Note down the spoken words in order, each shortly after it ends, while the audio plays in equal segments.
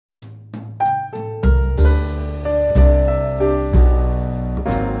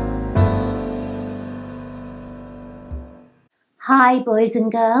Hi boys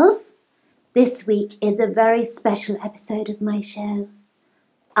and girls, this week is a very special episode of my show.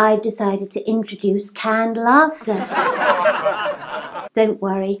 I've decided to introduce canned laughter. Don't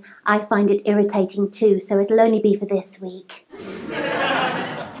worry, I find it irritating too, so it'll only be for this week.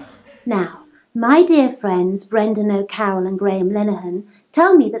 Now, my dear friends Brendan O'Carroll and Graham Linehan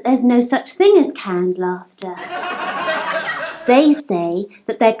tell me that there's no such thing as canned laughter. They say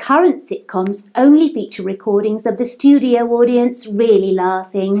that their current sitcoms only feature recordings of the studio audience really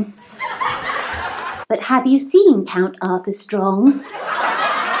laughing. But have you seen Count Arthur Strong?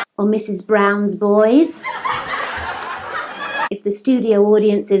 Or Mrs. Brown's Boys? If the studio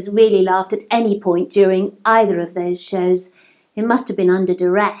audiences really laughed at any point during either of those shows, it must have been under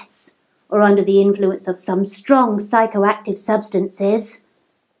duress, or under the influence of some strong psychoactive substances.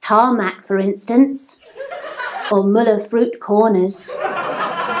 Tarmac, for instance. Or Muller fruit corners.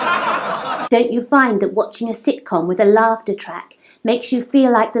 Don't you find that watching a sitcom with a laughter track makes you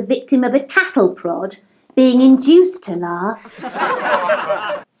feel like the victim of a cattle prod, being induced to laugh?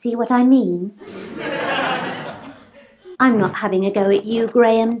 See what I mean? I'm not having a go at you,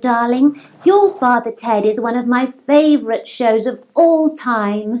 Graham, darling. Your Father Ted is one of my favourite shows of all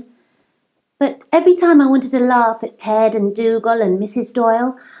time. But every time I wanted to laugh at Ted and Dougal and Mrs.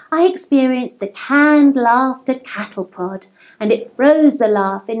 Doyle, I experienced the canned laughter cattle prod, and it froze the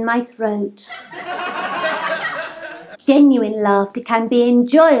laugh in my throat. Genuine laughter can be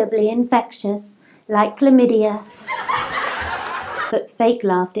enjoyably infectious, like chlamydia. But fake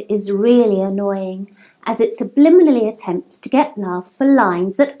laughter is really annoying, as it subliminally attempts to get laughs for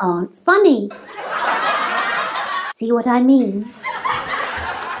lines that aren't funny. See what I mean?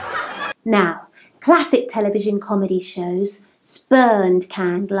 Now, classic television comedy shows spurned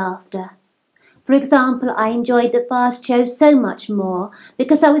canned laughter. For example, I enjoyed the Fast Show so much more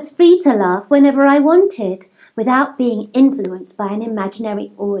because I was free to laugh whenever I wanted, without being influenced by an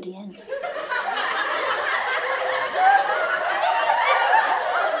imaginary audience.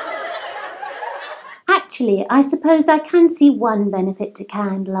 Actually, I suppose I can see one benefit to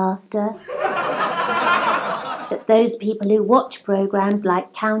canned laughter. That those people who watch programmes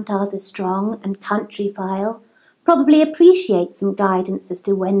like Count Arthur Strong and Country File probably appreciate some guidance as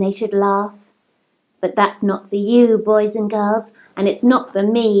to when they should laugh. But that's not for you, boys and girls, and it's not for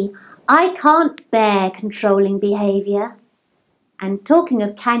me. I can't bear controlling behaviour. And talking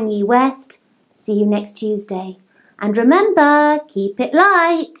of Mae West, see you next Tuesday. And remember, keep it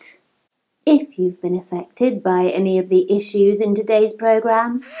light. If you've been affected by any of the issues in today's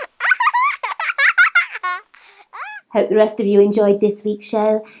programme. Hope the rest of you enjoyed this week's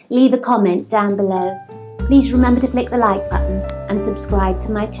show. Leave a comment down below. Please remember to click the like button and subscribe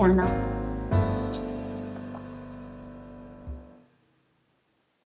to my channel.